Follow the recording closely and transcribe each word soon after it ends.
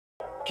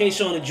Case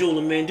on the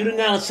Julah, man. Do the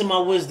knowledge to my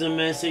wisdom,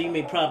 man, so you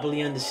may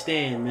properly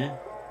understand, man.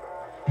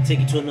 Take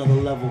you to another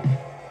level.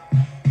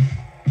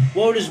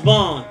 Word is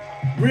bond.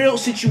 Real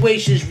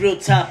situations, real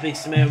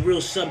topics, man.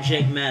 Real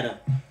subject matter.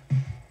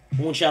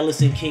 I want y'all to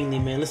listen keenly,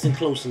 man. Listen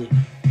closely.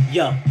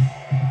 Yo.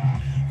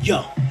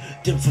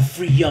 Them for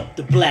free up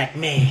the black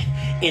man.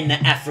 In the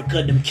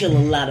Africa, them kill a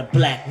lot of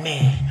black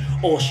man.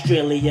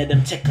 Australia,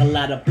 them take a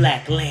lot of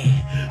black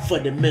land. For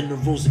the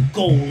minerals and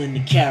gold in the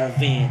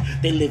caravan.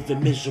 They live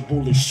in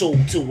miserably,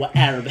 sold to an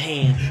Arab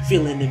hand.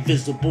 Feeling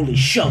invisibly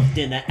shoved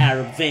in an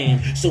Arab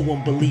van. So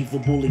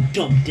unbelievably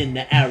dumped in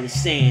the Arab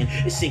sand.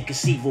 It's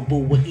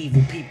inconceivable what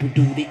evil people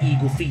do. The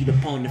eagle feed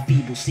upon the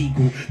feeble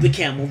seagull. The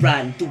camel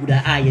riding through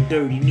the eye of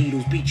dirty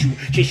needles. Beat you,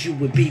 chase you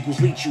with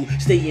beagles, leech you.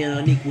 Stay in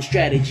unequal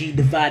strategy,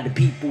 divide the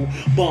people.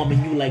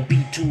 Bombing you like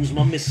B2s.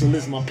 My missile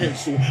is my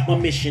pencil. My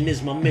mission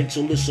is my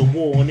mental. It's a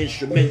war and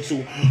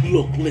instrumental.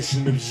 Look,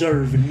 listen,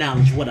 observe, and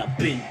knowledge what I've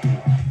been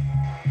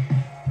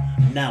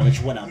through.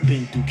 Knowledge what I've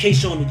been through.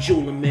 Case on the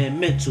Julah, man,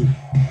 mental.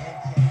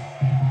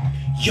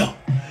 Yo,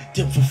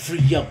 them for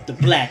free up the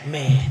black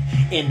man.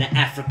 In the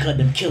Africa,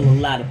 them kill a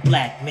lot of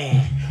black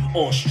man.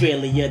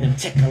 Australia, them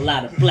take a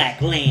lot of black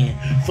land.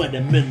 For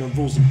the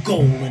minerals and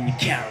gold in the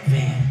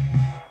caravan.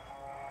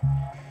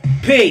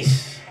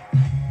 Peace.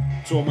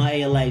 To all my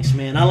A-likes,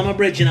 man. All of my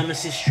bridging, I'm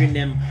assisting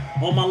them.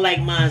 All my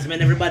like minds,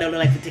 man. Everybody would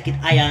like to take it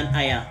aya and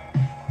aya.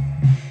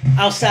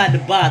 Outside the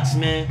box,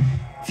 man.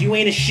 If you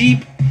ain't a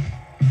sheep,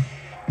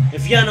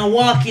 if you're not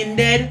walking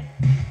dead,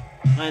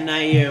 I'm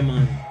not here,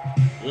 man.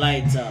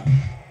 Lights up.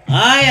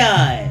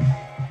 Aye.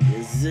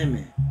 You see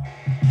me?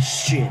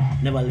 Shit.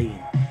 Never leave.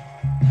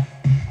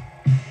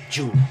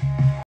 Julah.